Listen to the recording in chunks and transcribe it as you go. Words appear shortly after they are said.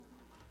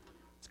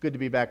good to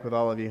be back with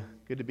all of you.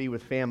 Good to be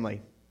with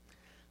family.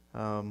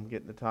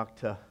 Getting to talk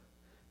to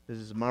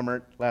Mrs.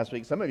 Mummert last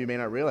week. Some of you may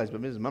not realize,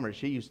 but Mrs. Mummert,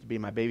 she used to be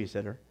my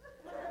babysitter.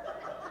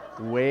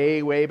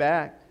 way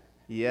back.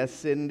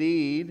 Yes,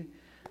 indeed.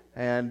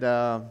 And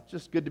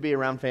just good to be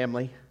around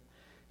family.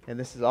 And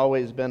this has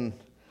always been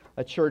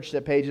a church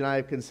that Paige and I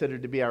have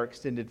considered to be our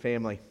extended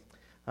family.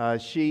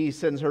 She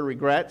sends her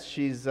regrets.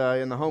 She's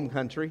in the home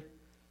country,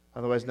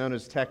 otherwise known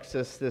as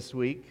Texas, this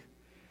week.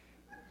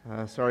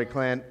 Sorry,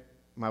 Clint.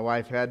 My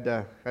wife had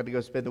to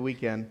go spend the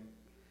weekend,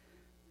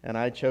 and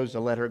I chose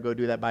to let her go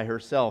do that by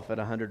herself at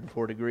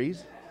 104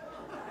 degrees.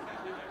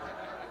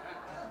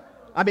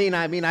 I mean,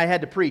 I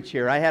had to preach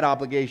here. I had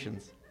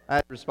obligations. I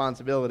had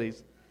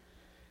responsibilities.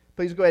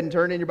 Please go ahead and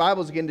turn in your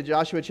Bibles again to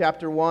Joshua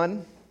chapter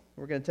 1.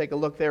 We're going to take a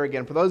look there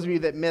again. For those of you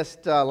that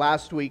missed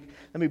last week,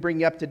 let me bring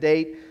you up to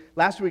date.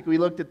 Last week we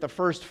looked at the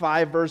first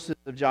 5 verses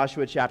of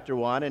Joshua chapter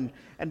 1,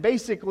 and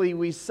basically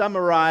we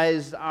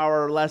summarized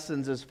our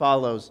lessons as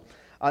follows.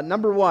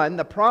 Number 1,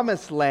 the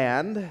promised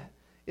land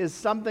is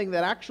something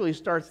that actually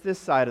starts this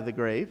side of the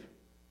grave,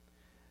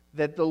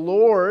 that the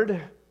Lord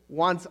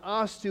wants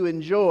us to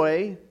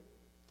enjoy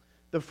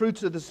the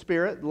fruits of the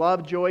Spirit,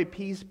 love, joy,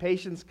 peace,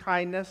 patience,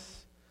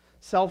 kindness,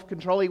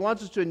 self-control. He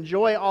wants us to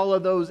enjoy all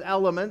of those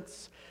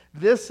elements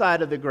this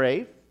side of the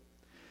grave,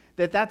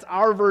 that's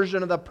our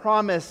version of the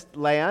promised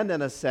land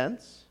in a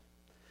sense.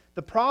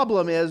 The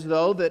problem is,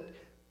 though, that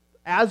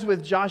as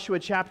with Joshua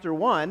chapter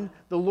 1,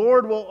 the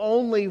Lord will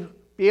only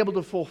be able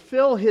to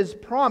fulfill His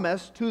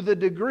promise to the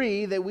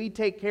degree that we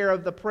take care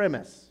of the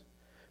premise.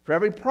 For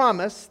every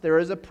promise, there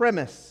is a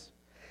premise.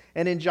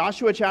 And in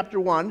Joshua chapter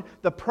 1,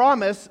 the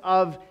promise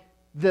of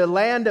the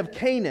land of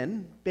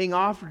Canaan being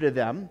offered to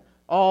them,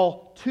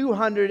 all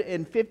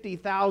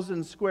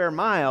 250,000 square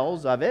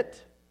miles of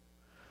it,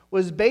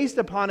 was based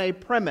upon a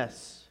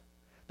premise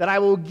that I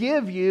will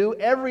give you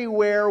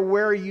everywhere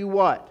where you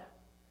what?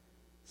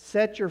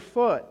 Set your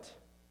foot.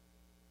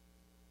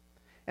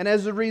 And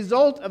as a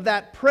result of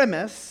that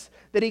premise,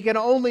 that He can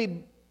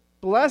only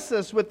bless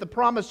us with the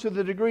promise to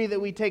the degree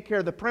that we take care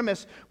of the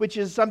premise, which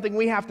is something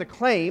we have to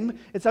claim,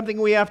 it's something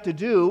we have to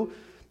do.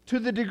 To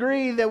the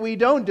degree that we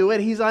don't do it,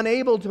 He's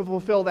unable to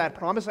fulfill that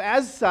promise.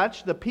 As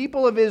such, the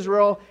people of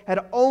Israel had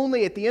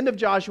only, at the end of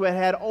Joshua,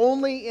 had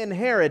only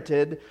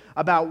inherited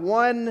about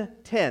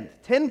 1/10,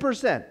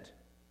 10%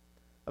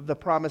 of the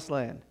promised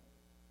land.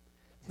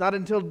 It's not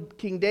until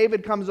King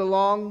David comes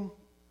along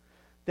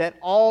that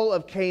all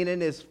of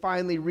Canaan is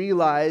finally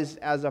realized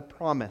as a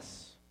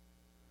promise.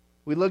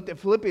 We looked at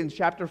Philippians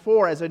chapter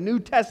 4 as a New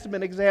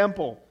Testament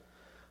example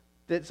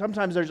that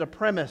sometimes there's a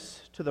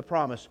premise to the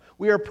promise.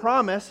 We are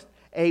promised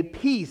a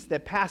peace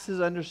that passes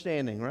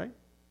understanding, right?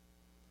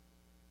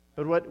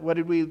 But what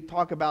did we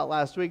talk about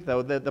last week,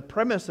 though? The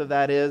premise of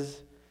that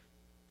is,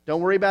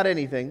 don't worry about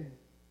anything,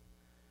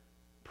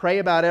 pray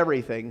about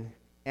everything,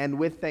 and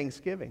with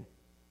thanksgiving.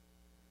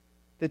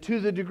 That to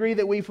the degree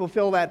that we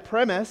fulfill that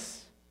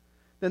premise,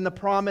 then the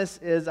promise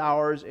is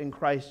ours in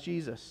Christ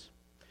Jesus.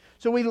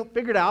 So we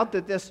figured out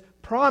that this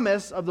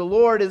promise of the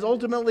Lord is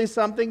ultimately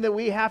something that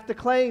we have to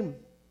claim.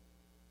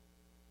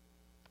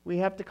 We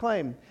have to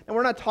claim. And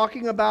we're not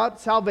talking about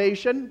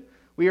salvation.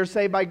 We are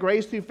saved by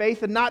grace through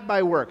faith and not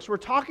by works. We're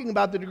talking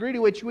about the degree to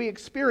which we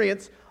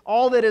experience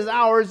all that is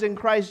ours in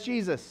Christ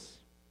Jesus.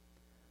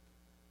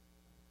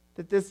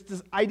 That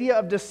this idea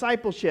of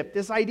discipleship,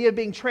 this idea of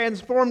being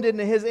transformed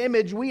into His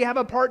image, we have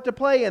a part to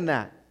play in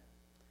that.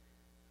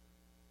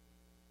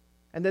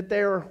 And that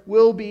there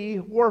will be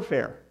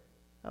warfare.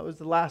 That was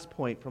the last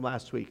point from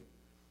last week.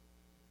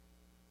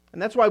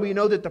 And that's why we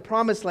know that the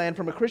promised land,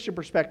 from a Christian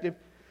perspective,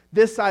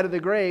 this side of the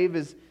grave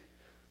is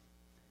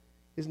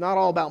not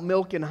all about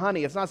milk and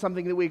honey. It's not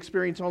something that we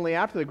experience only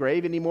after the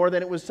grave any more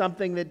than it was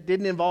something that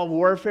didn't involve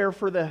warfare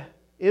for the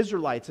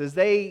Israelites. As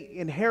they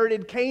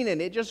inherited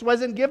Canaan, it just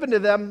wasn't given to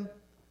them.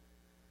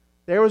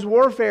 There was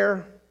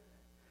warfare.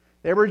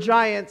 There were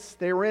giants.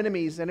 There were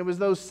enemies. And it was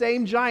those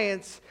same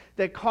giants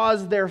that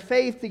caused their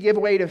faith to give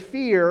way to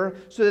fear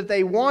so that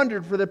they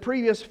wandered for the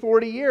previous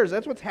 40 years.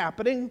 That's what's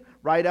happening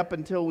right up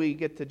until we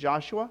get to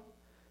Joshua.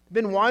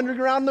 They've been wandering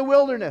around the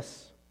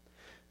wilderness.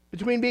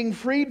 Between being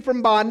freed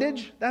from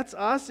bondage, that's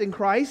us in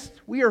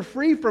Christ. We are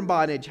free from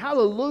bondage.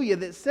 Hallelujah,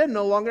 that sin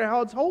no longer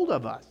holds hold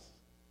of us.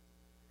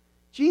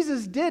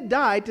 Jesus did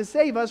die to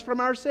save us from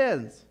our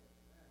sins.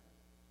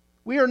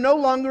 We are no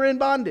longer in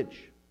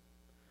bondage.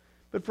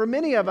 But for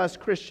many of us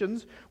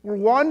Christians, we're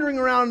wandering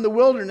around in the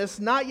wilderness,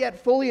 not yet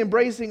fully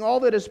embracing all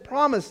that is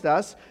promised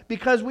us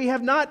because we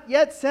have not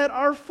yet set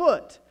our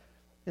foot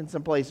in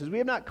some places. We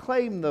have not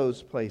claimed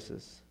those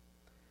places.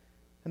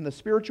 And the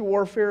spiritual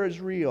warfare is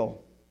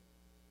real.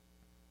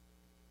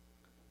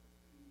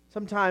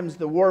 Sometimes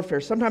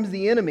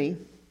the enemy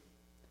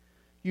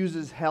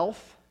uses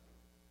health,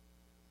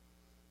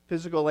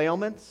 physical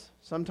ailments.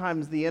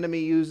 Sometimes the enemy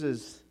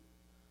uses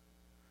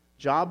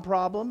job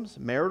problems,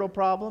 marital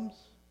problems.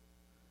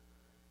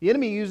 The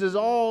enemy uses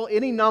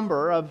any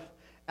number of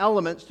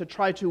elements to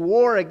try to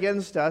war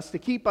against us, to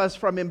keep us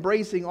from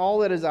embracing all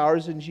that is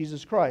ours in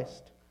Jesus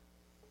Christ.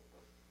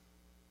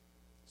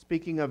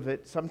 Speaking of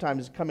it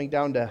sometimes coming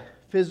down to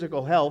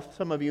physical health,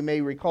 some of you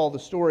may recall the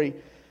story.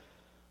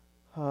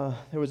 There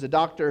was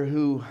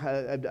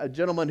a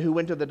gentleman who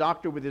went to the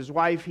doctor with his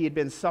wife. He had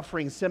been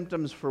suffering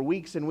symptoms for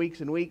weeks and weeks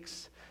and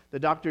weeks. The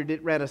doctor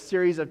ran a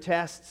series of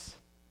tests.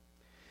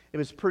 It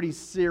was pretty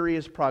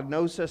serious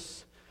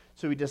prognosis,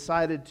 so he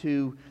decided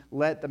to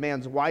let the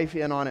man's wife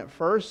in on it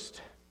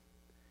first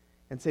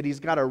and said he's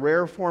got a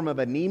rare form of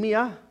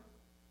anemia.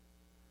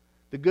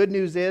 The good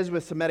news is,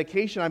 with some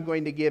medication I'm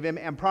going to give him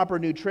and proper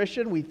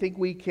nutrition, we think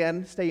we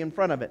can stay in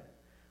front of it.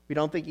 We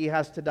don't think he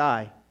has to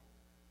die.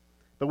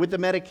 But with the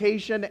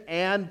medication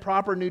and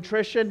proper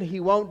nutrition, he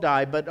won't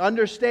die. But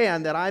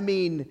understand that I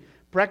mean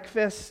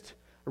breakfast,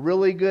 a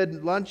really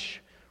good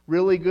lunch,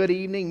 really good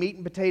evening, meat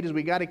and potatoes.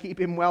 We got to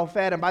keep him well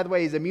fed. And by the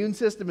way, his immune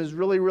system is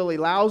really, really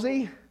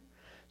lousy.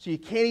 So you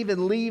can't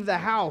even leave the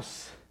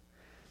house.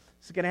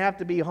 It's going to have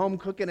to be home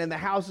cooking, and the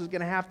house is going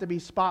to have to be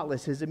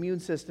spotless. His immune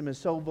system is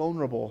so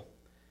vulnerable.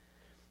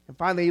 And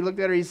finally, he looked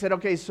at her. He said,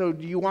 "Okay, so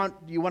do you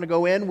want to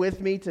go in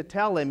with me to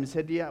tell him?" He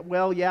said, "Yeah,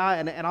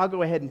 and I'll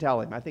go ahead and tell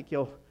him. I think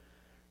he'll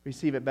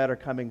receive it better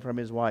coming from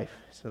his wife."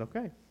 I said,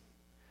 "Okay."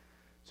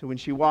 So when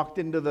she walked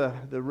into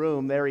the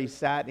room, there he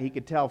sat, and he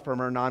could tell from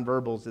her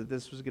nonverbals that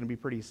this was going to be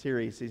pretty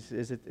serious. He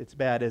said, "It's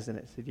bad, isn't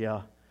it?" I said, "Yeah."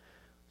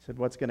 I said,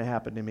 "What's going to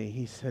happen to me?"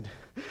 He said,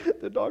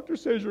 "The doctor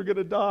says you're going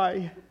to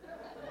die."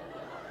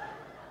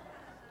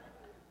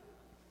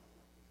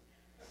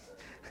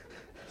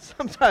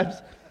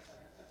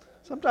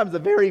 Sometimes the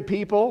very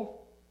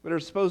people that are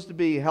supposed to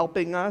be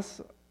helping us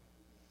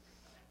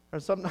are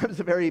sometimes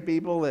the very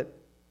people that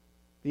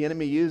the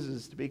enemy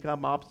uses to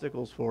become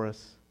obstacles for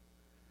us.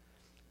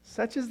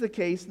 Such is the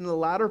case in the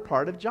latter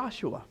part of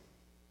Joshua.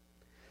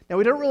 Now,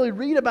 we don't really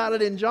read about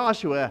it in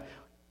Joshua.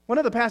 One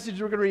of the passages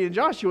we're going to read in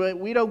Joshua,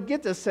 we don't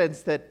get the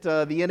sense that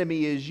the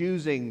enemy is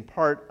using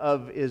part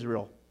of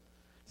Israel.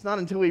 It's not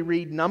until we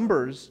read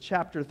Numbers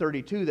chapter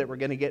 32 that we're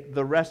going to get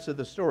the rest of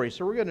the story.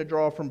 So we're going to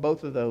draw from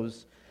both of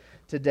those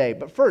today.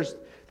 But first,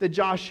 the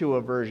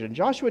Joshua version.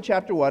 Joshua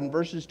chapter 1,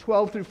 verses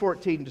 12 through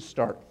 14 to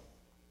start.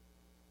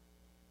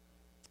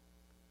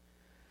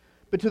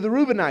 "But to the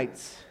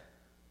Reubenites,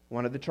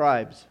 one of the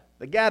tribes,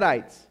 the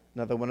Gadites,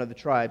 another one of the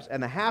tribes,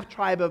 and the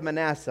half-tribe of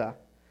Manasseh,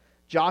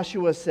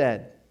 Joshua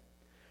said,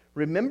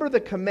 'Remember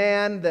the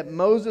command that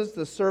Moses,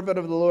 the servant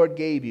of the Lord,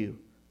 gave you.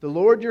 The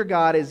Lord your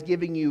God is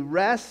giving you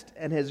rest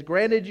and has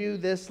granted you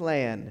this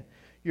land.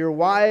 Your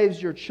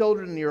wives, your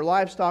children, and your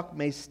livestock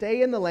may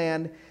stay in the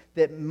land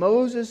that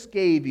Moses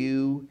gave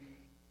you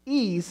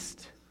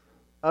east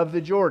of the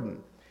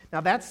Jordan.'"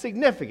 Now that's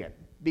significant,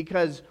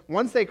 because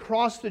once they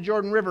crossed the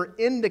Jordan River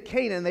into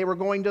Canaan, they were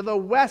going to the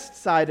west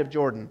side of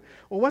Jordan.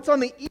 Well, what's on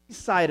the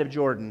east side of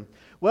Jordan?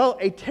 Well,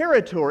 a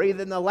territory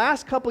that in the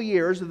last couple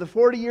years of the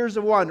 40 years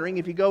of wandering,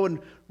 if you go and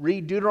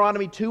read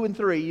Deuteronomy 2 and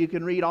 3, you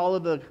can read all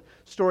of the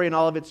story in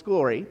all of its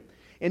glory.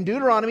 In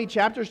Deuteronomy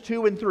chapters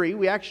 2 and 3,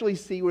 we actually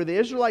see where the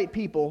Israelite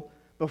people,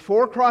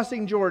 before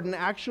crossing Jordan,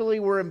 actually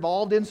were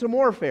involved in some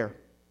warfare.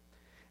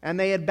 And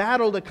they had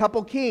battled a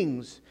couple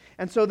kings.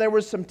 And so there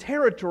was some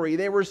territory,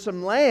 there was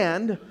some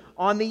land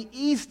on the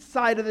east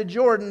side of the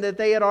Jordan that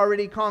they had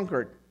already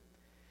conquered.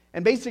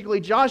 And basically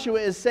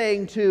Joshua is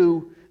saying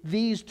to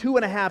these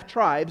 2.5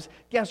 tribes,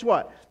 guess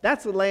what?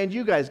 That's the land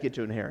you guys get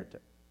to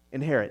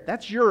inherit.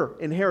 That's your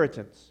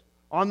inheritance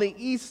on the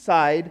east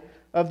side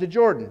of the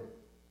Jordan.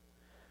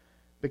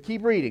 But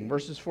keep reading,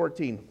 verses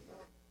 14.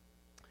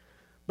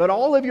 "But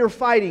all of your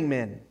fighting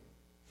men,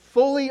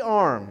 fully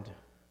armed,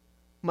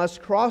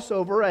 must cross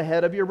over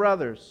ahead of your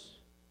brothers.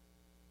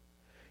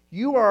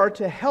 You are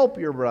to help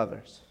your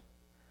brothers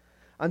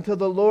until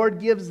the Lord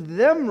gives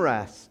them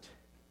rest,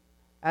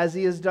 as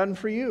He has done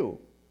for you,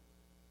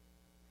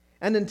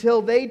 and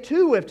until they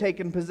too have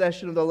taken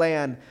possession of the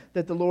land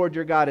that the Lord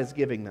your God is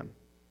giving them.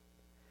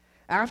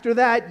 After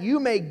that, you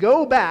may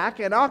go back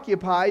and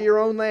occupy your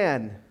own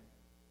land,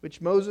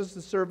 which Moses,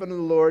 the servant of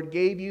the Lord,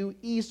 gave you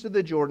east of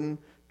the Jordan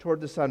toward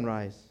the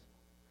sunrise."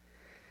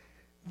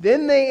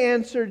 Then they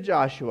answered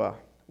Joshua,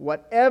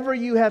 "Whatever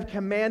you have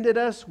commanded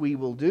us, we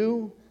will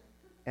do,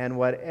 and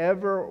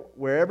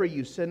wherever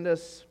you send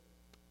us,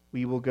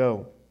 we will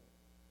go."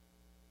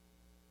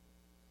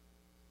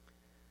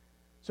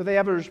 So they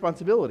have a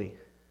responsibility,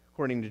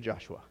 according to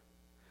Joshua,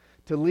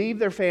 to leave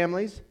their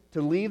families,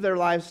 to leave their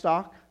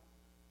livestock,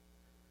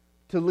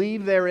 to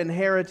leave their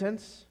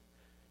inheritance,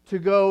 to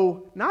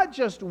go not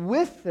just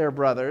with their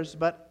brothers,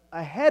 but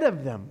ahead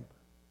of them.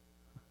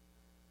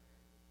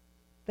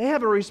 They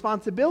have a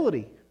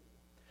responsibility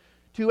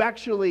to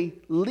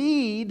actually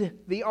lead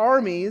the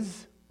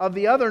armies of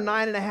the other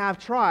 9.5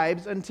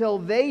 tribes until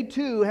they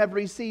too have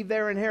received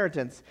their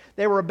inheritance.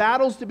 There were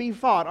battles to be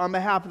fought on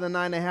behalf of the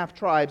 9.5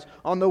 tribes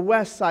on the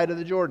west side of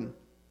the Jordan.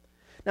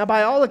 Now,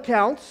 by all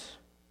accounts,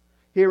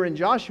 here in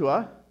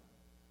Joshua,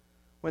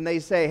 when they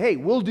say, "Hey,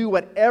 we'll do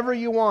whatever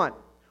you want.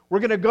 We're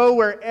going to go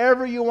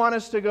wherever you want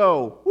us to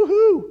go."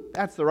 Woohoo!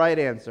 That's the right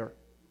answer.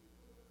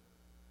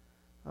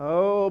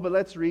 Oh, but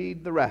let's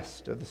read the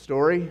rest of the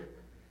story.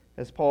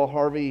 As Paul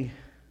Harvey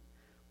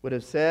would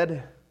have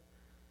said,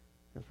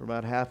 and for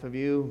about half of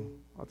you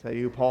I'll tell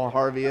you who Paul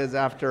Harvey is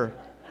after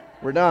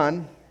we're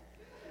done.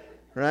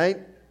 Right?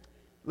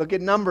 Look at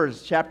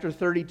Numbers chapter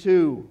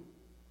 32.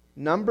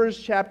 Numbers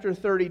chapter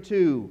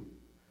 32,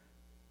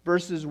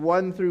 verses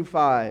 1 through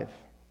 5.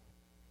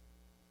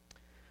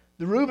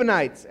 The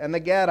Reubenites and the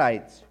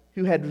Gadites,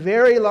 who had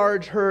very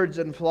large herds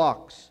and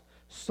flocks,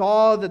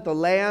 saw that the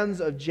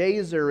lands of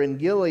Jazer and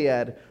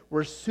Gilead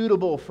were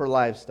suitable for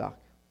livestock.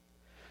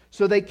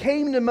 So they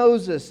came to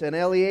Moses and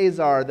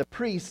Eleazar, the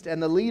priest,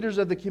 and the leaders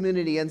of the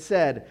community, and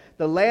said,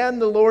 "The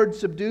land the Lord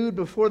subdued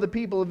before the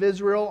people of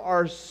Israel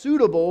are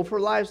suitable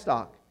for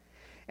livestock,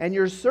 and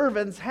your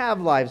servants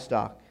have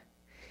livestock.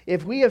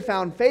 If we have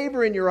found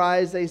favor in your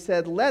eyes," they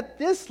said, "let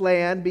this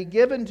land be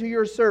given to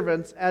your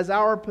servants as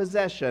our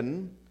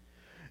possession.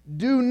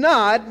 Do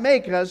not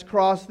make us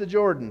cross the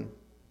Jordan."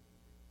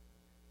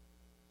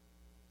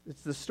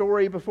 It's the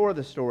story before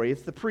the story.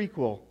 It's the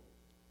prequel.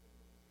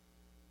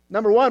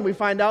 Number one, we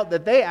find out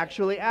that they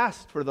actually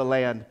asked for the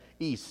land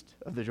east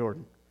of the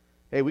Jordan.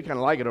 Hey, we kind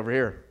of like it over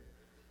here.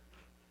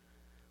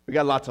 We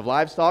got lots of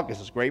livestock. This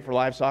is great for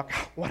livestock.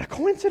 What a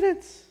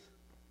coincidence.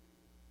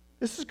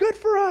 This is good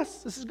for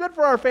us. This is good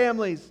for our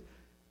families.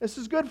 This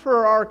is good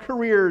for our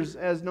careers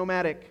as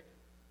nomadic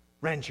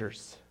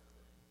ranchers.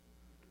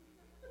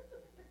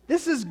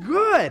 This is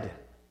good.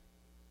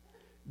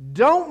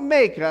 Don't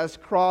make us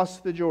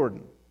cross the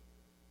Jordan.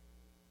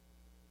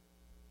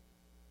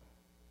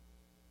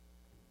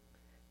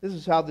 This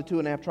is how the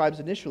 2.5 tribes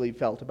initially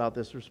felt about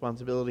this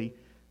responsibility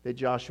that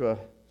Joshua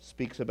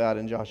speaks about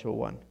in Joshua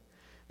 1.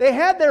 They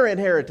had their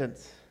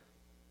inheritance.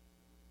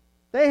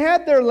 They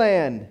had their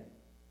land.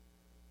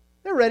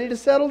 They're ready to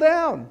settle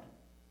down.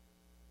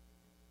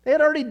 They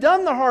had already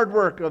done the hard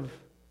work of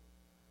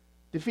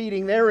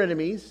defeating their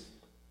enemies.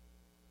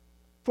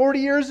 40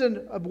 years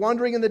of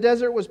wandering in the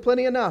desert was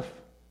plenty enough.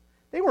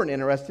 They weren't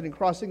interested in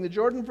crossing the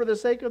Jordan for the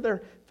sake of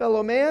their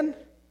fellow man.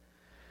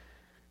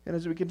 And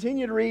as we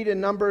continue to read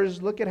in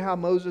Numbers, look at how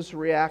Moses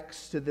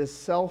reacts to this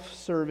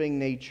self-serving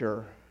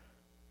nature,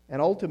 and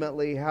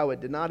ultimately how it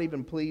did not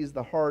even please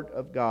the heart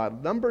of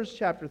God. Numbers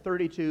chapter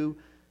 32,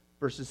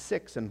 verses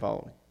 6 and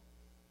following.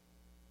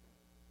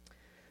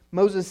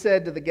 Moses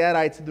said to the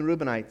Gadites and the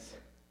Reubenites,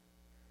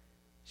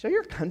 "Shall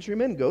your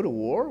countrymen go to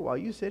war while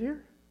you sit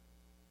here?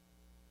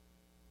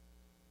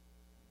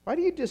 Why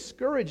do you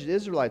discourage the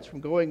Israelites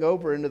from going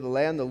over into the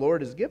land the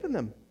Lord has given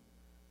them?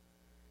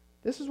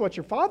 This is what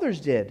your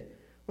fathers did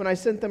when I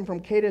sent them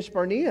from Kadesh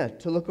Barnea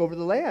to look over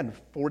the land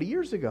 40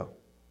 years ago.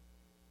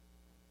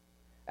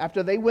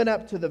 After they went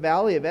up to the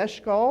valley of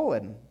Eshcol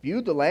and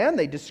viewed the land,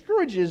 they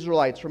discouraged the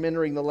Israelites from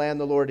entering the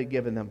land the Lord had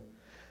given them.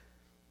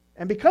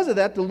 And because of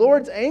that, the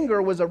Lord's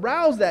anger was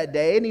aroused that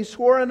day, and he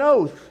swore an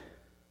oath.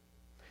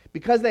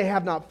 Because they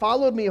have not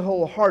followed me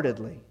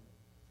wholeheartedly,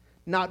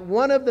 not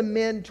one of the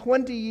men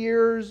 20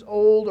 years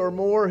old or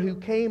more who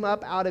came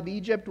up out of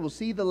Egypt will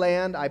see the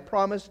land I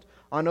promised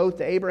on oath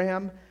to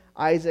Abraham,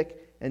 Isaac,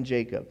 and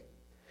Jacob.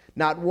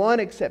 Not one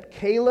except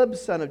Caleb,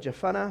 son of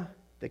Jephunneh,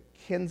 the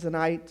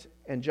Kenizzite,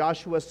 and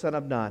Joshua, son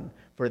of Nun,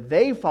 for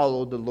they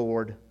followed the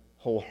Lord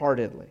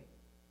wholeheartedly.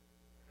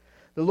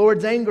 The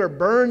Lord's anger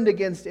burned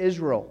against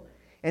Israel,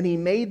 and he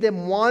made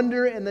them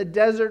wander in the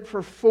desert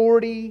for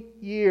 40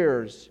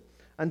 years,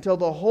 until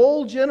the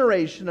whole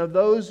generation of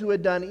those who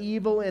had done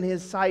evil in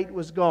his sight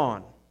was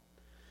gone.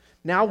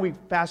 Now we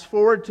fast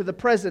forward to the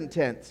present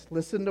tense.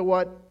 Listen to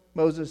what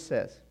Moses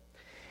says.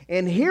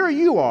 And here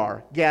you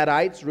are,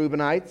 Gadites,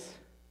 Reubenites,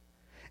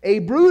 a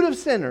brood of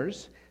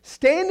sinners,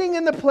 standing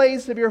in the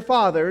place of your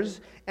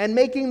fathers and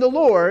making the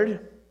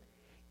Lord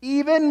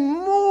even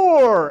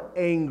more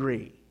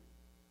angry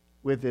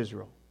with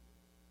Israel.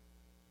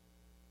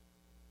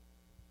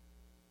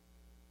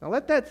 Now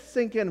let that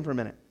sink in for a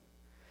minute.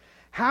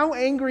 How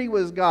angry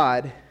was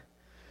God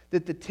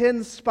that the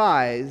 10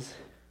 spies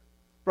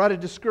brought a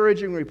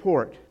discouraging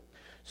report?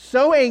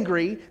 So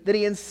angry that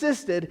he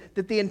insisted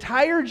that the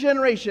entire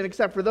generation,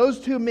 except for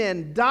those 2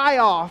 men, die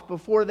off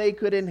before they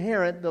could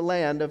inherit the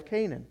land of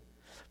Canaan.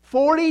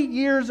 40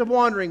 years of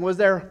wandering was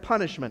their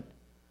punishment,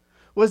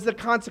 was the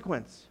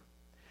consequence.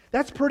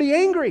 That's pretty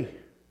angry.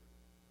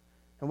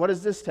 And what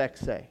does this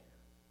text say?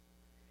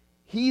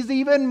 He's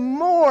even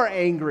more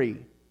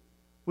angry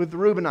with the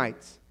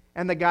Reubenites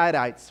and the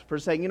Gadites for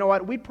saying, you know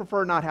what, we'd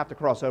prefer not have to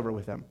cross over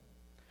with them.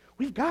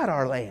 We've got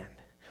our land.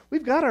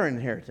 We've got our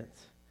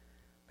inheritance.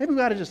 Maybe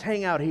we ought to just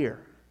hang out here.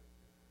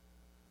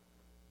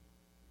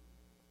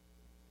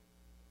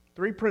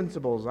 3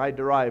 principles I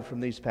derive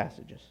from these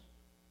passages.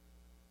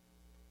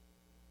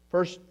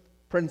 First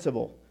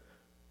principle,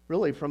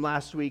 really from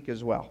last week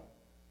as well.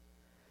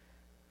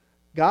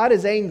 God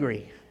is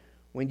angry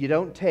when you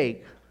don't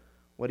take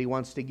what he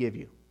wants to give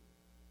you.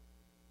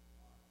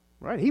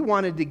 Right? He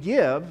wanted to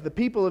give the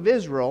people of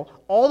Israel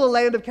all the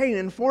land of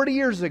Canaan 40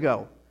 years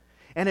ago.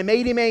 And it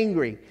made him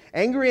angry.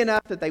 Angry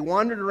enough that they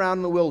wandered around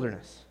in the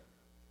wilderness.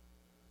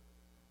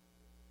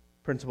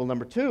 Principle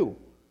number 2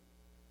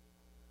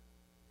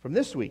 from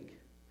this week.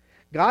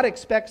 God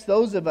expects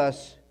those of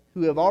us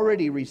who have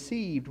already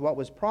received what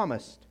was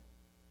promised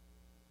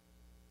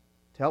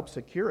to help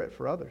secure it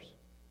for others.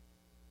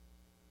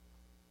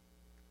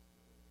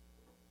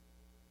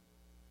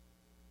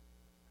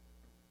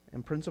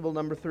 And principle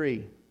number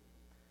 3,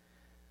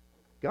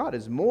 God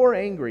is more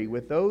angry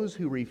with those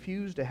who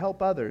refuse to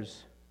help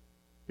others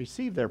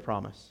receive their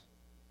promise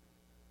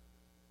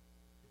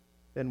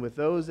than with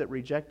those that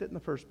reject it in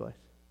the first place.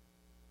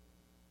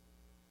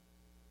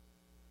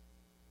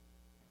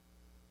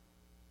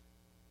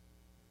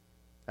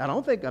 I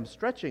don't think I'm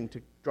stretching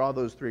to draw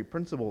those 3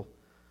 principal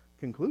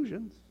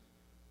conclusions.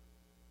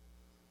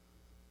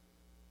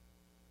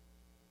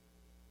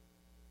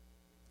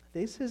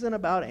 This isn't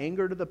about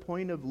anger to the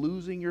point of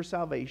losing your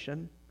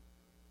salvation.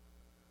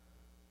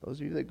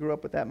 Those of you that grew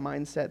up with that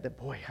mindset that,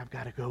 boy, I've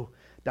got to go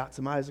dot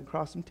some I's and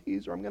cross some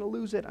T's or I'm going to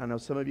lose it. I know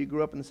some of you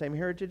grew up in the same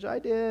heritage I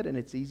did, and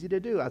it's easy to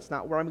do. That's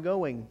not where I'm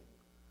going.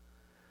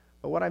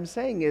 But what I'm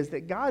saying is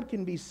that God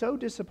can be so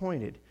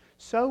disappointed,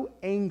 so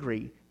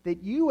angry,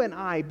 that you and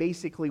I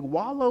basically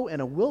wallow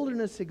in a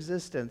wilderness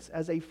existence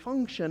as a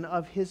function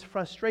of His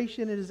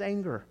frustration and His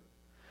anger.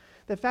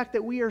 The fact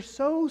that we are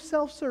so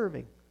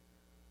self-serving.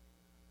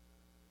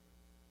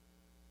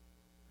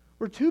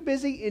 We're too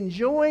busy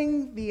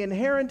enjoying the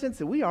inheritance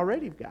that we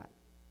already have got.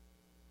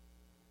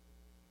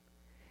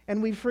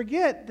 And we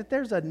forget that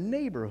there's a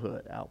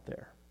neighborhood out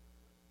there.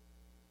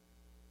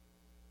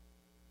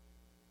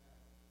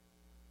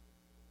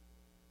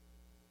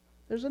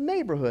 There's a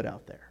neighborhood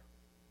out there.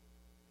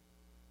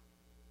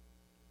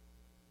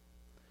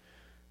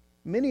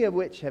 Many of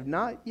which have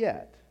not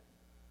yet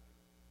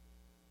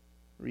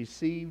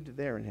received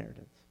their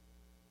inheritance.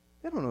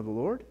 They don't know the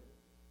Lord.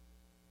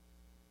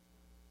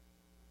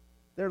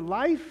 Their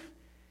life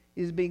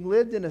is being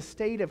lived in a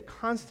state of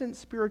constant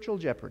spiritual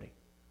jeopardy.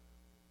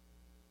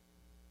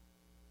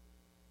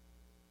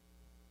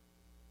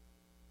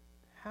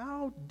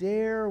 How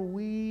dare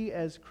we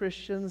as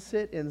Christians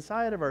sit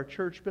inside of our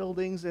church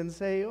buildings and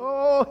say,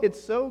 "Oh,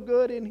 it's so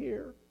good in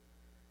here."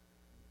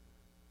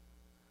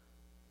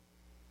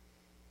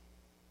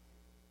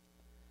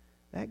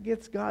 That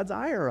gets God's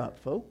ire up,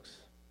 folks.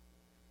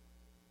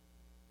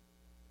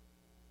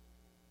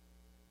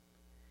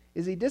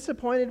 Is He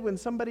disappointed when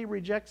somebody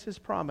rejects His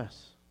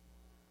promise?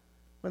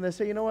 When they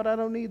say, "You know what, I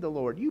don't need the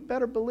Lord." You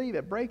better believe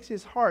it breaks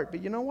His heart.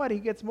 But you know what? He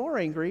gets more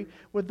angry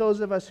with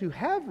those of us who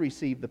have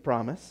received the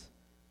promise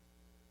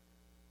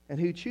and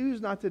who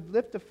choose not to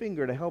lift a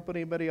finger to help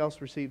anybody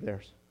else receive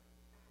theirs.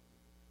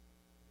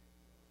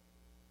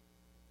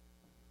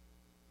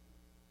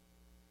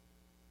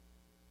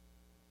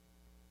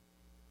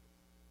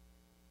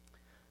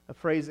 A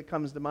phrase that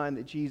comes to mind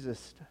that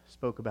Jesus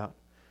spoke about.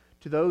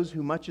 To those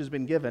who much has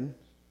been given,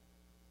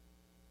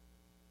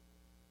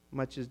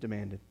 much is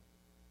demanded.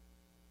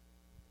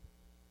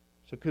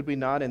 So could we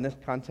not, in this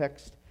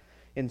context,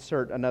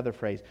 insert another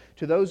phrase?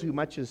 To those who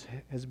much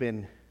has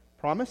been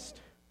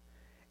promised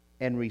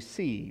and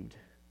received,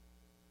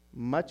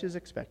 much is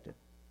expected.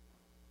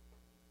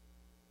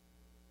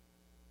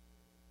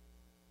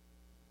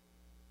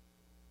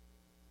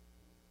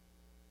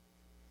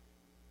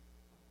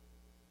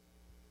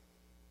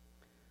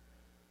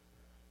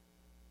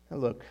 Now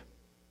look,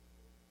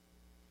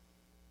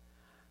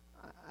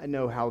 I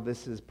know how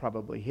this is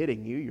probably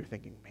hitting you. You're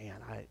thinking,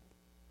 "Man,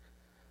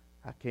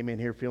 I came in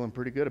here feeling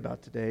pretty good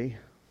about today."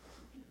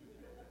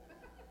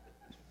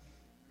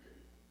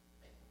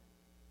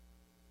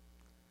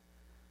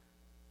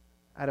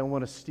 I don't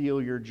want to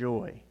steal your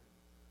joy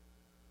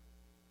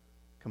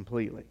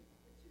completely.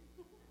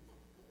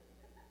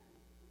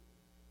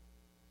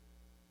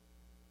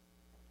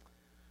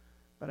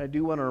 But I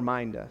do want to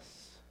remind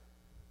us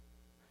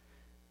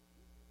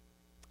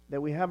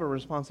that we have a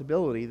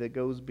responsibility that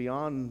goes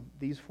beyond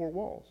these 4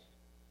 walls.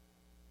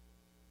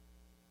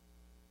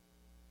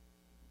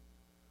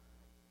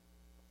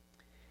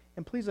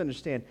 And please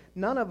understand,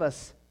 none of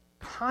us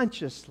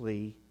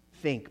consciously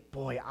think,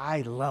 "Boy,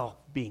 I love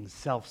being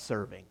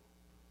self-serving."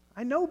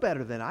 I know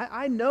better than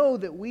I know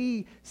that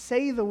we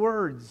say the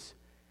words,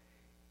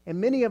 and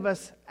many of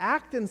us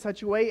act in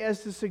such a way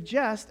as to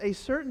suggest a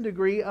certain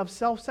degree of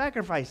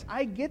self-sacrifice.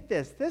 I get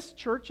this. This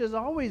church has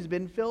always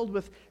been filled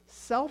with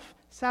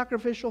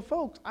self-sacrificial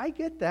folks. I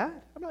get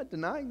that. I'm not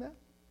denying that.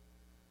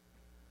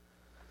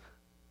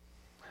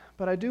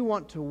 But I do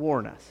want to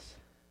warn us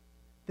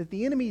that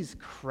the enemy's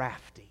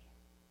crafty.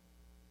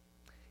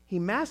 He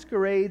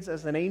masquerades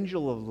as an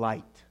angel of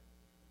light.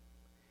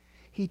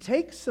 He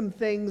takes some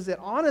things that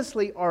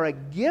honestly are a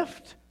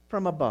gift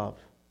from above,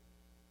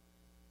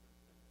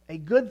 a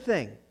good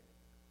thing,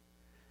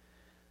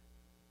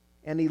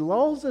 and he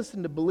lulls us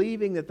into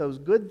believing that those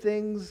good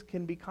things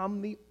can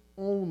become the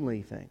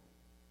only thing.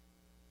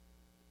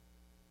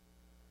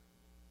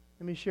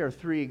 Let me share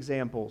 3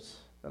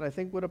 examples that I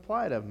think would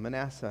apply to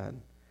Manasseh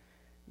and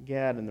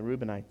Gad and the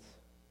Reubenites.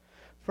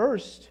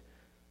 First,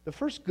 the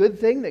first good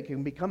thing that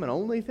can become an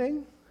only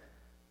thing,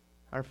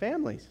 our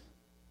families.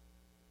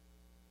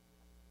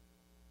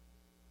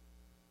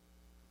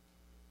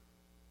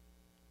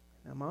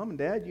 Now, Mom and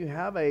Dad, you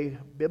have a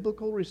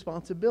biblical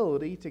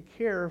responsibility to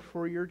care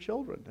for your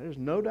children. There's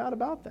no doubt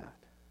about that.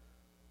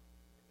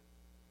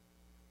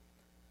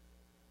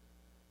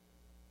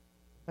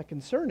 My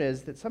concern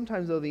is that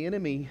sometimes, though, the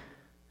enemy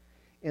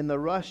in the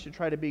rush to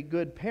try to be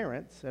good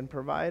parents and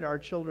provide our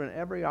children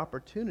every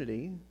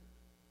opportunity,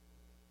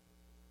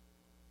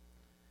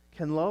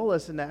 can lull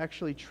us into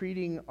actually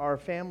treating our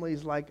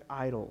families like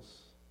idols.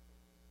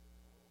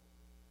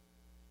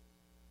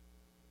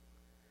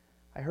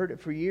 I heard it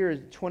for years,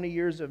 20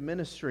 years of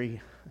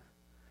ministry.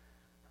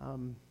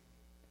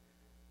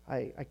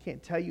 I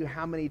can't tell you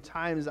how many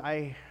times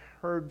I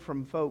heard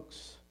from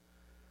folks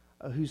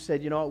who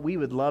said, you know what, we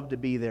would love to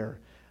be there,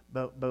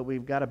 but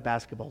we've got a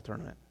basketball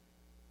tournament.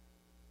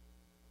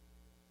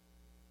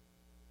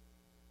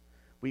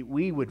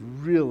 We would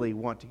really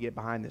want to get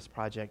behind this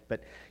project,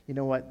 but you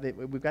know what,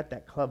 we've got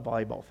that club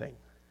volleyball thing.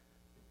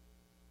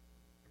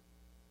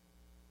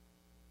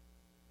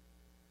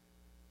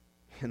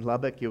 In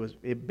Lubbock, it was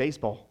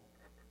baseball.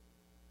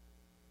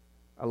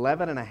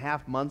 11 and a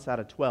half months out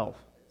of 12.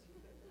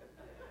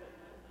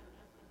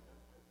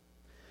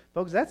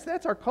 Folks,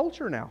 that's our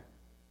culture now.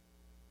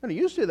 And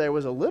used to there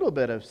was a little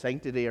bit of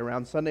sanctity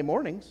around Sunday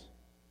mornings.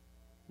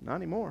 Not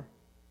anymore.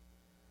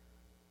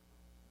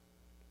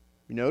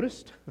 You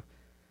noticed?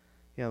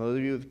 You know, those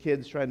of you with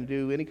kids trying to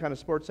do any kind of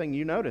sports thing,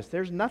 you notice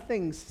there's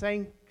nothing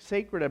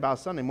sacred about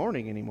Sunday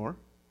morning anymore.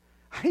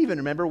 I even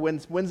remember when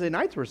Wednesday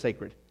nights were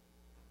sacred.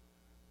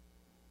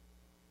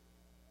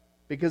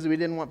 Because we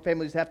didn't want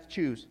families to have to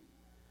choose.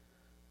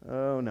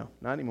 Oh no,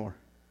 not anymore.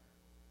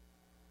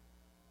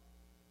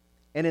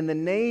 And in the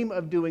name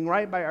of doing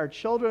right by our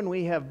children,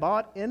 we have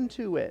bought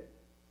into it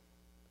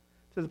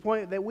to the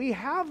point that we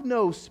have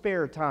no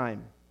spare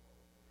time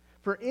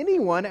for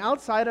anyone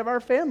outside of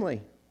our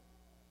family.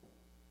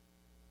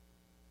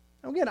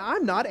 Again,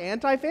 I'm not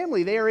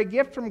anti-family. They are a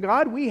gift from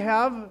God. We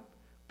have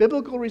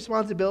biblical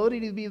responsibility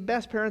to be the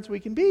best parents we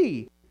can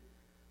be.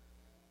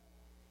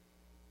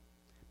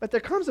 But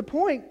there comes a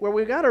point where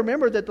we've got to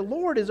remember that the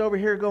Lord is over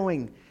here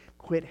going,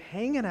 quit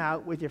hanging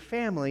out with your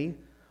family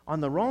on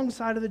the wrong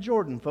side of the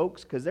Jordan,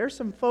 folks, because there's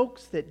some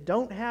folks that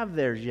don't have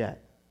theirs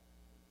yet.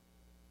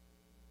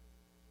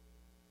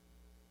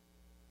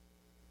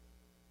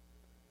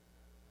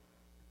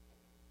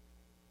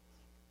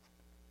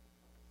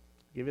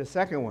 Give you a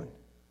second one.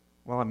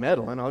 While I'm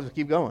meddling, I'll just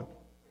keep going.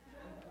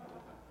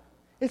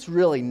 It's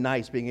really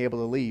nice being able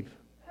to leave.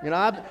 You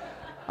know,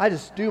 I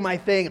just do my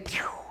thing.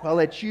 I'll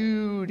let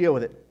you deal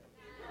with it.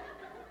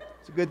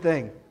 It's a good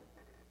thing.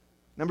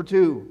 Number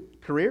 2,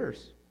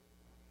 careers.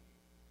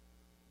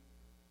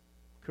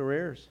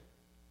 Careers.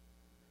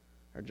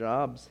 Our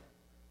jobs.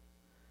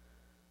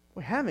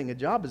 Well, having a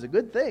job is a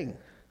good thing.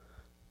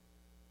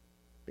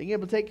 Being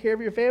able to take care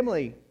of your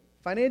family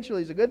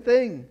financially is a good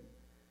thing.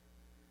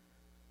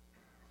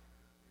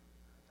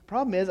 The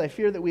problem is, I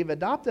fear that we've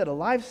adopted a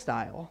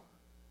lifestyle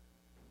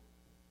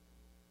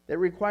that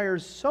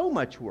requires so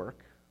much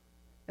work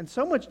and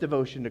so much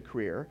devotion to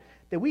career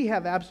that we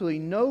have absolutely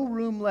no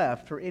room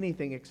left for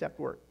anything except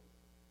work.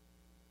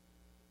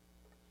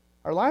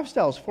 Our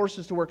lifestyles force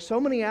us to work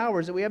so many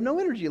hours that we have no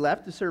energy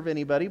left to serve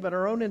anybody but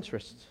our own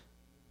interests.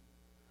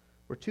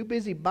 We're too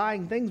busy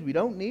buying things we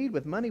don't need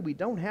with money we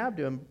don't have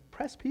to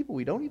impress people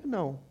we don't even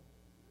know.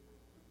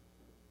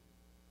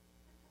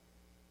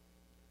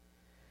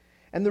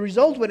 And the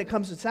result when it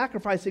comes to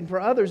sacrificing for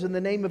others in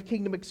the name of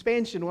kingdom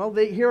expansion, well,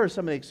 here are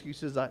some of the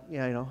excuses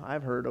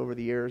I've heard over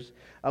the years.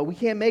 We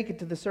can't make it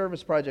to the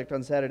service project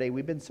on Saturday.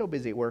 We've been so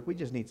busy at work. We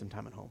just need some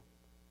time at home.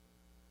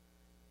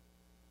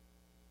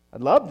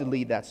 I'd love to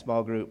lead that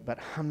small group, but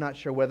I'm not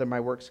sure whether my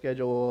work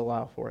schedule will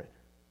allow for it.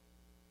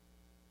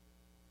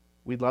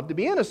 We'd love to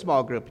be in a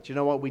small group, but you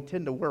know what? We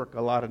tend to work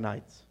a lot of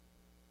nights.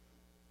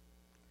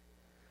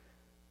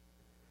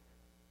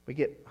 We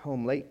get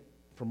home late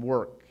from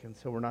work, and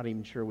so we're not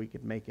even sure we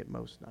could make it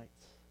most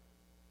nights.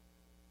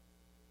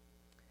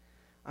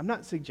 I'm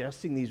not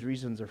suggesting these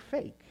reasons are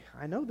fake.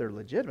 I know they're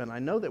legitimate. I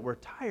know that we're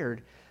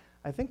tired.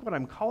 I think what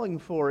I'm calling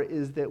for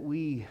is that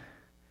we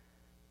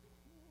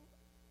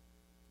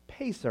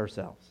pace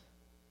ourselves.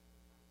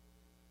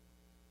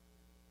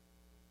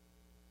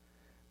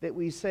 That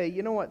we say,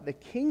 you know what, the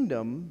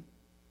kingdom,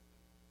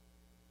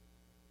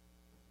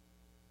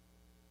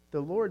 the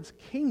Lord's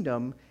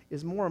kingdom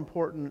is more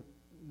important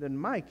than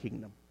my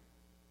kingdom.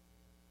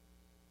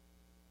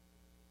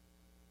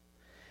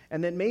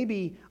 And that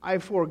maybe I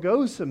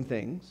forego some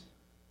things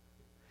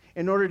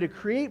in order to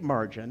create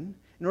margin,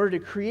 in order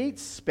to create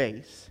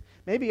space.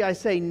 Maybe I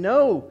say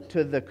no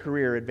to the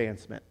career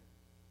advancement.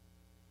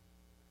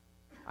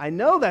 I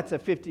know that's a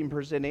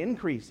 15%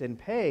 increase in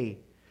pay.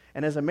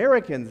 And as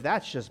Americans,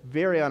 that's just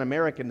very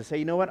un-American to say,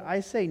 you know what, I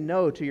say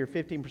no to your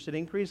 15%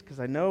 increase because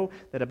I know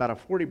that about a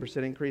 40%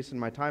 increase in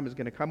my time is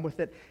going to come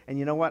with it. And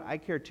you know what, I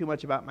care too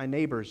much about my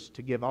neighbors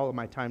to give all of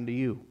my time to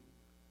you.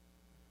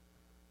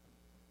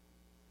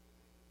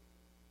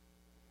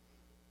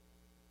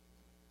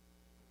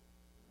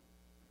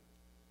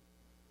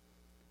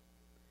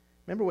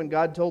 Remember when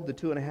God told the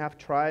 2.5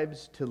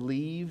 tribes to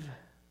leave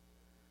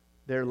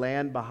their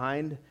land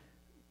behind?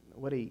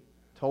 What He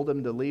told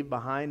them to leave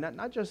behind,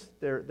 not just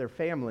their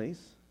families,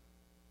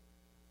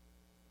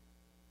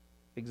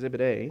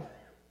 Exhibit A,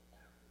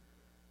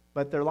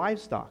 but their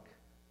livestock,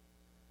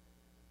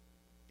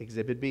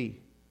 Exhibit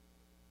B.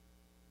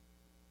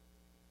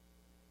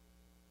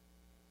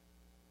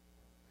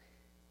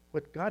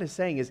 What God is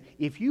saying is,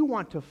 if you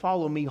want to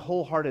follow me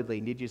wholeheartedly,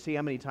 and did you see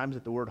how many times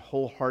that the word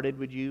wholehearted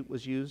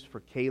was used for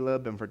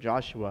Caleb and for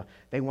Joshua?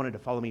 They wanted to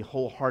follow me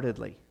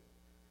wholeheartedly.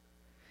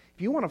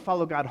 If you want to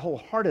follow God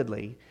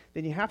wholeheartedly,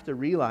 then you have to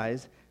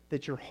realize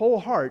that your whole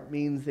heart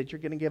means that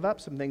you're going to give up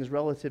some things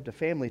relative to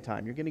family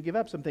time. You're going to give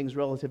up some things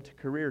relative to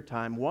career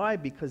time. Why?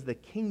 Because the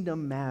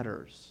kingdom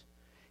matters.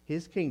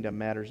 His kingdom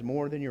matters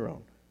more than your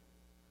own.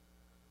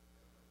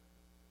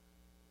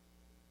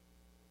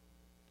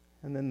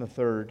 And then the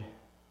third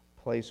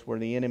place where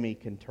the enemy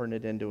can turn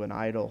it into an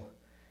idol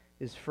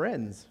is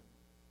friends.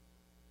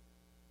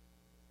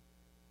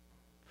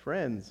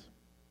 Friends.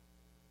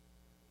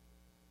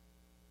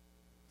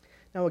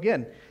 Now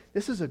again,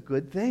 this is a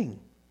good thing.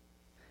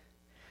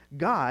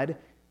 God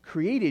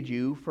created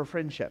you for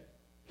friendship.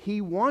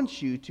 He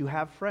wants you to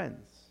have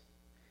friends.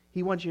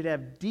 He wants you to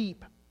have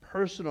deep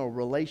personal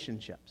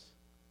relationships.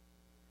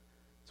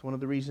 It's one of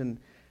the reasons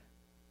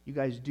you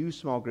guys do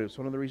small groups.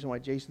 One of the reasons why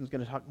Jason's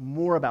going to talk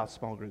more about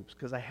small groups,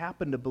 because I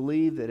happen to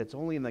believe that it's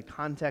only in the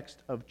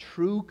context of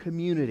true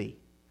community,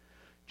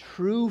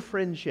 true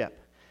friendship,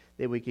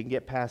 that we can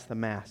get past the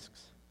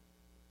masks.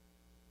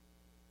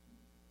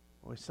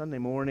 Boy, Sunday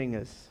morning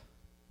it's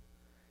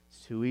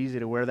too easy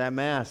to wear that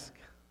mask.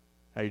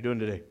 How are you doing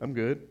today? I'm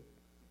good.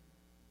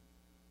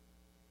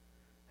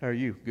 How are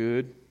you?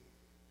 Good.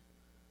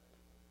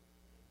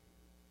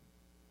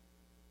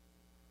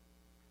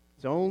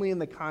 It's only in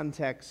the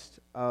context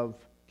of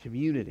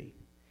community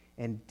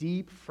and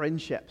deep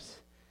friendships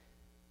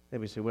that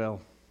we say,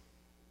 well,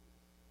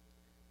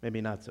 maybe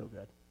not so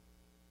good.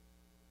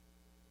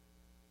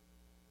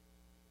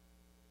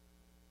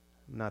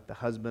 I'm not the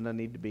husband I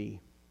need to be.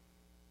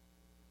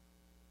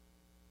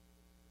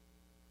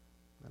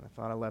 And I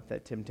thought I left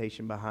that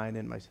temptation behind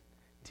in my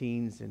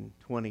teens and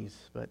 20s,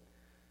 but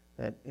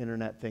that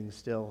internet thing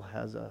still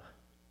has a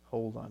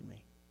hold on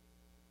me.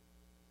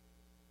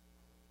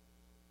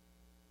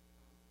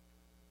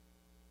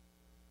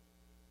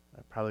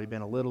 I've probably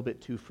been a little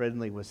bit too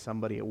friendly with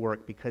somebody at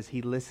work because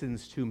he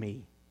listens to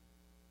me.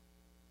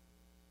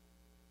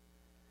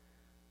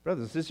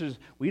 Brothers and sisters,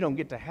 we don't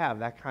get to have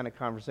that kind of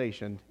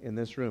conversation in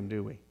this room,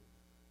 do we?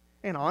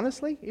 And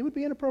honestly, it would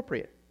be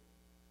inappropriate.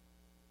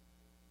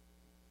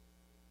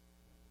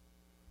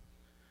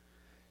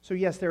 So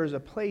yes, there is a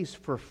place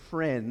for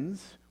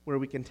friends where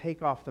we can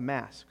take off the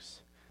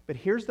masks. But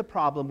here's the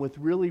problem with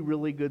really,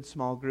 really good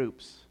small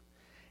groups.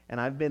 And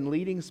I've been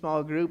leading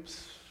small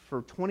groups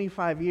for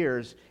 25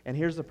 years, and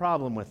here's the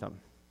problem with them.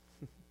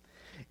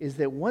 Is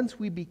that once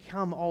we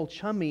become all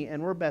chummy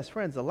and we're best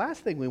friends, the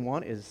last thing we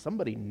want is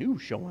somebody new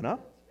showing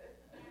up.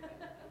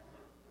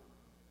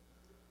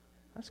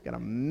 That's going to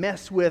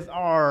mess with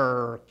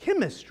our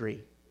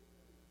chemistry.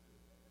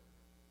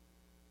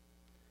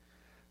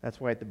 That's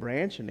why at the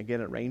branch and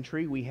again at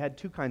Raintree, we had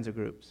two kinds of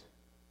groups.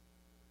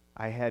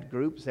 I had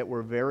groups that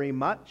were very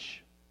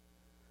much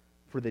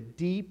for the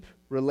deep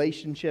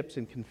relationships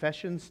and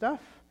confession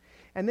stuff.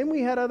 And then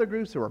we had other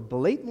groups that were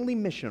blatantly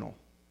missional.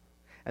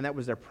 And that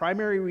was their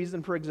primary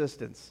reason for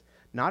existence.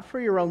 Not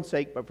for your own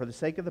sake, but for the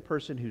sake of the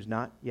person who's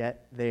not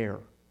yet there.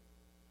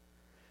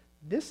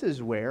 This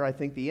is where I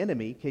think the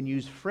enemy can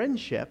use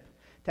friendship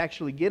to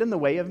actually get in the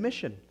way of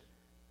mission.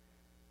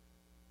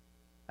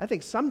 I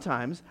think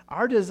sometimes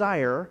our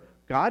desire,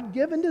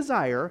 God-given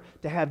desire,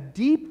 to have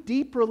deep,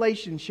 deep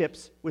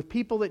relationships with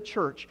people at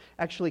church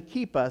actually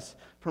keep us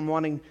from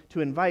wanting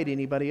to invite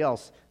anybody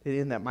else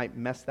in that might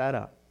mess that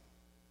up.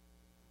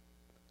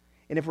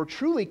 And if we're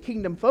truly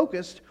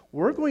kingdom-focused,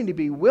 we're going to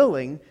be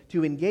willing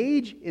to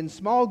engage in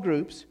small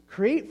groups,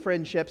 create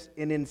friendships,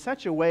 and in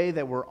such a way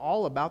that we're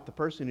all about the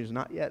person who's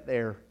not yet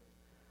there.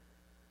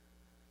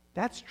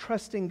 That's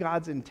trusting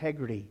God's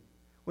integrity.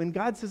 When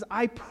God says,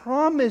 I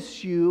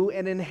promise you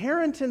an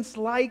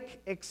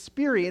inheritance-like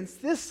experience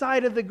this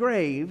side of the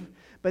grave,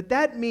 but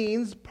that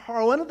means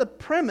one of the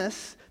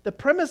premise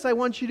I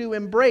want you to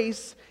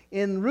embrace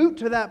en route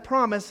to that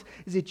promise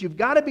is that you've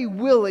got to be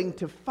willing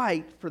to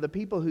fight for the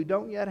people who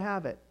don't yet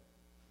have it.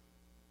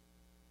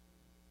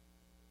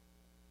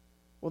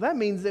 Well, that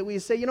means that we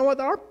say, you know what,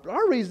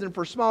 our reason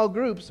for small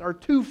groups are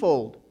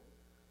twofold.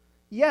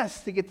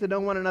 Yes, to get to know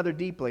one another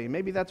deeply.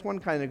 Maybe that's one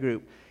kind of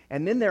group.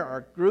 And then there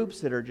are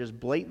groups that are just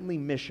blatantly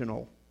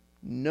missional.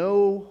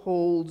 No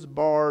holds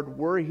barred.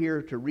 We're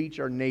here to reach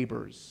our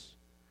neighbors.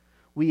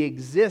 We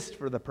exist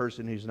for the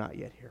person who's not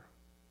yet here.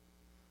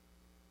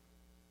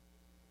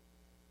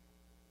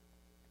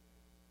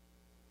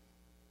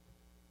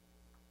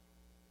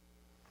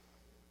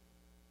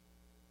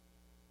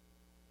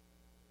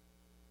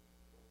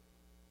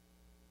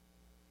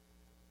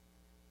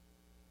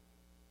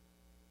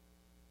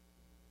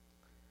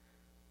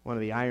 One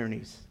of the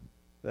ironies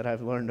that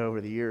I've learned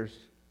over the years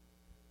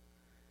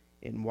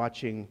in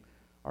watching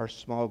our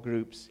small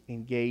groups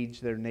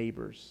engage their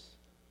neighbors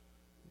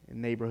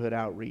in neighborhood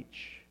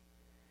outreach,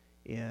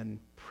 in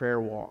prayer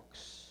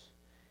walks,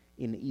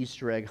 in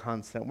Easter egg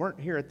hunts that weren't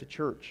here at the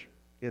church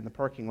in the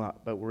parking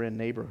lot, but were in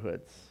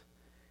neighborhoods,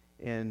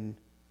 in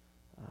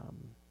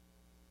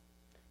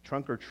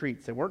trunk or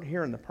treats. They weren't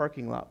here in the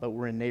parking lot, but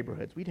were in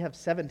neighborhoods. We'd have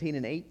 17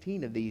 and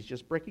 18 of these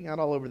just breaking out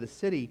all over the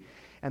city.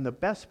 And the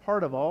best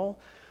part of all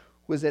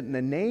was that in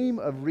the name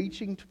of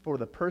reaching for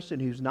the person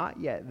who's not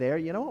yet there,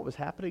 you know what was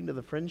happening to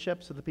the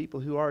friendships of the people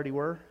who already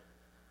were?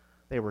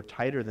 They were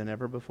tighter than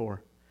ever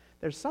before.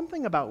 There's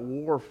something about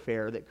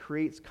warfare that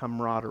creates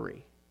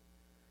camaraderie.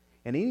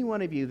 And any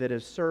one of you that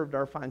has served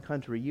our fine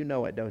country, you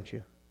know it, don't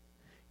you?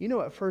 You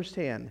know it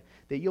firsthand,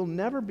 that you'll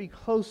never be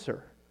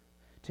closer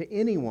to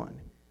anyone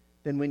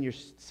than when you're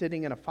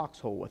sitting in a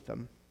foxhole with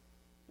them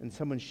and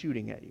someone's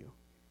shooting at you.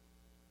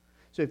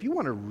 So if you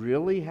want to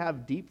really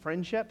have deep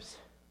friendships,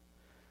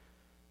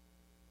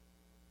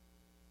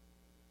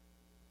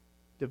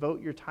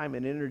 devote your time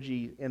and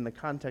energy in the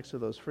context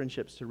of those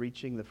friendships to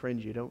reaching the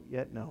friends you don't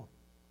yet know.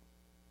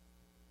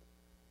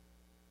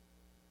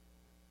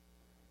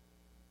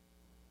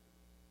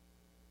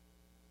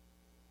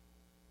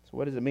 So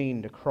what does it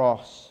mean to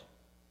cross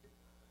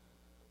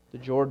the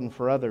Jordan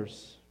for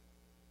others?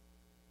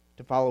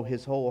 To follow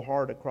His whole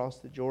heart across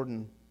the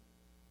Jordan?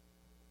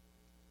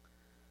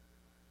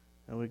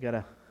 And we've got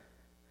to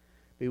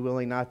be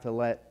willing not to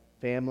let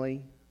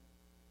family,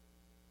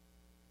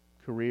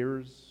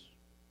 careers,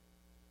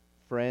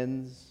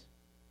 friends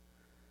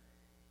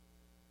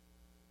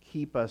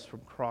keep us from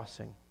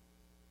crossing.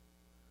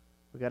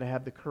 We've got to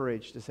have the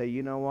courage to say,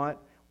 you know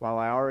what? While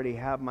I already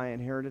have my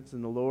inheritance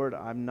in the Lord,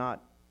 I'm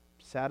not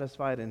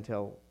satisfied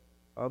until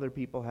other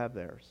people have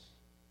theirs.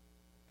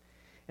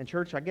 And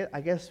church, I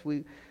guess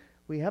we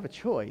have a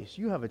choice.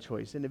 You have a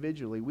choice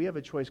individually. We have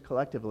a choice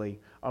collectively.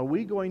 Are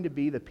we going to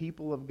be the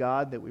people of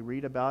God that we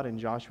read about in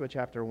Joshua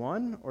chapter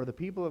 1 or the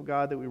people of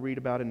God that we read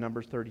about in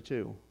Numbers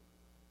 32?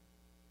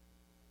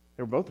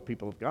 They were both the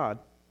people of God.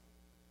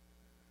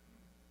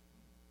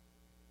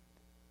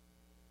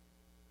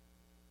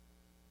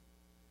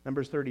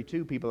 Numbers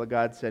 32, people of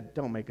God said,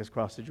 don't make us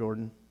cross the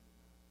Jordan.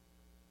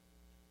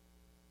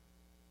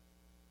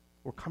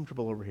 We're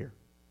comfortable over here.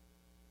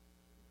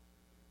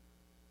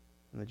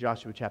 And the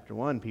Joshua chapter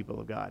 1 people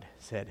of God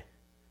said,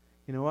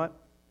 you know what?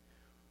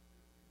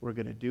 We're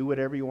going to do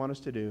whatever you want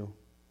us to do,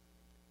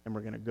 and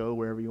we're going to go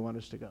wherever you want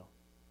us to go.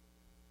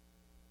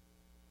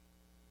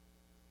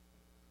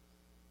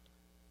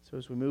 So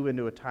as we move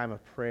into a time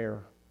of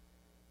prayer,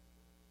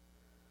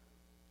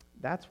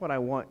 that's what I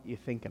want you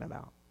thinking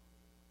about,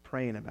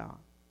 praying about.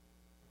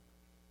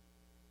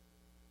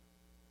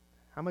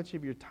 How much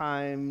of your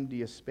time do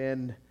you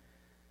spend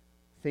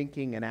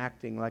thinking and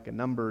acting like a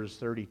Numbers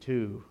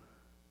 32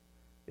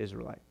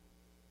 Israelite?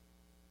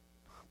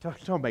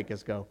 Don't make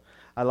us go.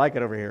 I like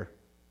it over here.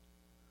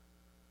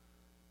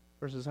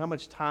 Versus how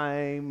much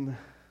time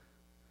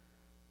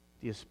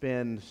do you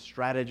spend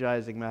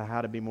strategizing about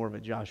how to be more of a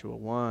Joshua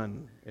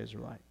 1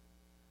 Israelite?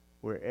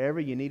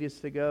 Wherever you need us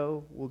to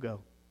go, we'll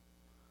go.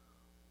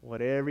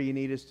 Whatever you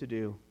need us to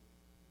do,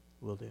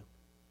 we'll do.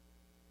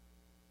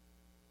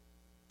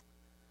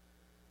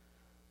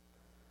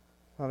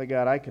 Father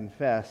God, I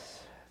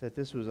confess that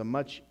this was a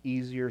much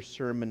easier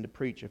sermon to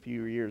preach a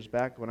few years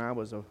back when I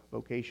was a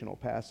vocational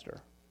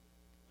pastor.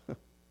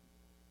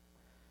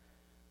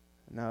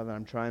 Now that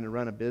I'm trying to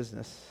run a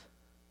business,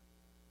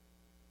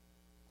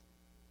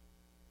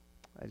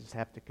 I just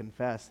have to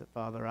confess that,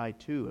 Father, I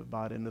too have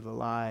bought into the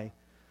lie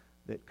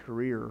that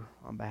career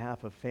on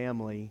behalf of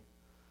family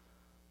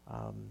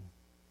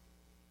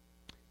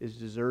is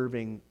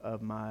deserving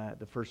of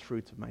the first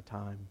fruits of my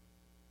time.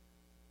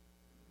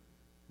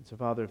 And so,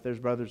 Father, if there's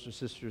brothers or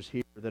sisters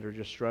here that are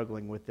just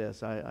struggling with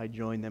this, I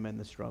join them in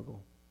the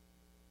struggle.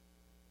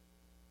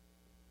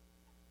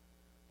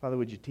 Father,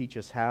 would you teach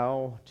us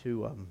how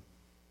to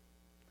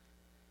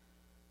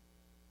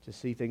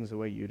see things the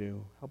way you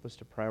do? Help us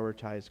to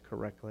prioritize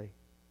correctly.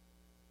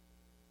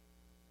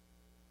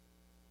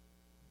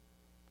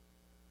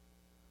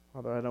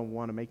 Father, I don't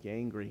want to make you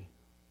angry.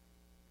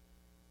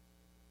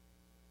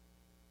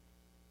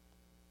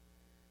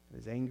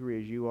 As angry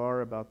as you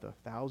are about the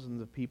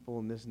thousands of people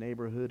in this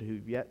neighborhood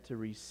who've yet to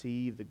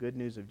receive the good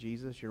news of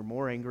Jesus, you're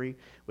more angry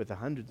with the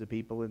hundreds of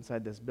people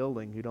inside this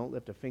building who don't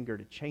lift a finger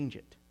to change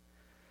it.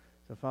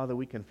 So, Father,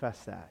 we confess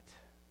that.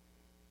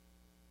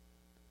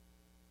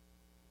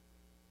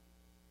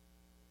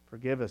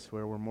 Forgive us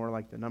where we're more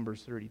like the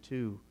Numbers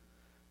 32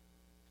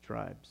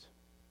 tribes.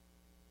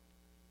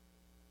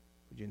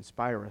 Would you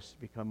inspire us to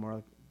become more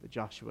like the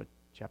Joshua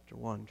chapter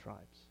 1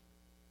 tribes?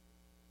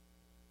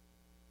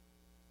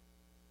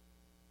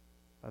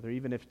 Father,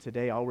 even if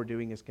today all we're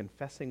doing is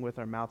confessing with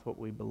our mouth what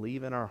we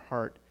believe in our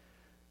heart,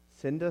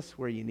 send us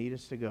where you need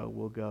us to go,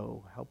 we'll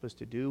go. Help us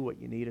to do what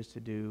you need us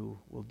to do,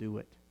 we'll do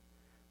it.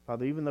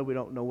 Father, even though we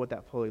don't know what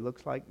that fully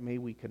looks like, may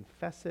we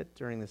confess it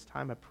during this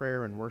time of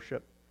prayer and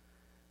worship.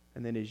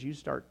 And then as you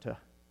start to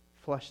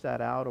flesh that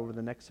out over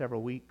the next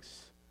several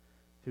weeks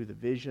through the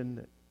vision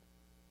that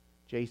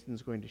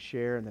Jason's going to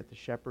share and that the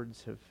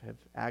shepherds have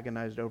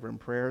agonized over in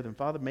prayer, then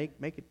Father, make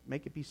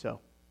it be so.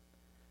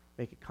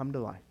 Make it come to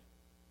life.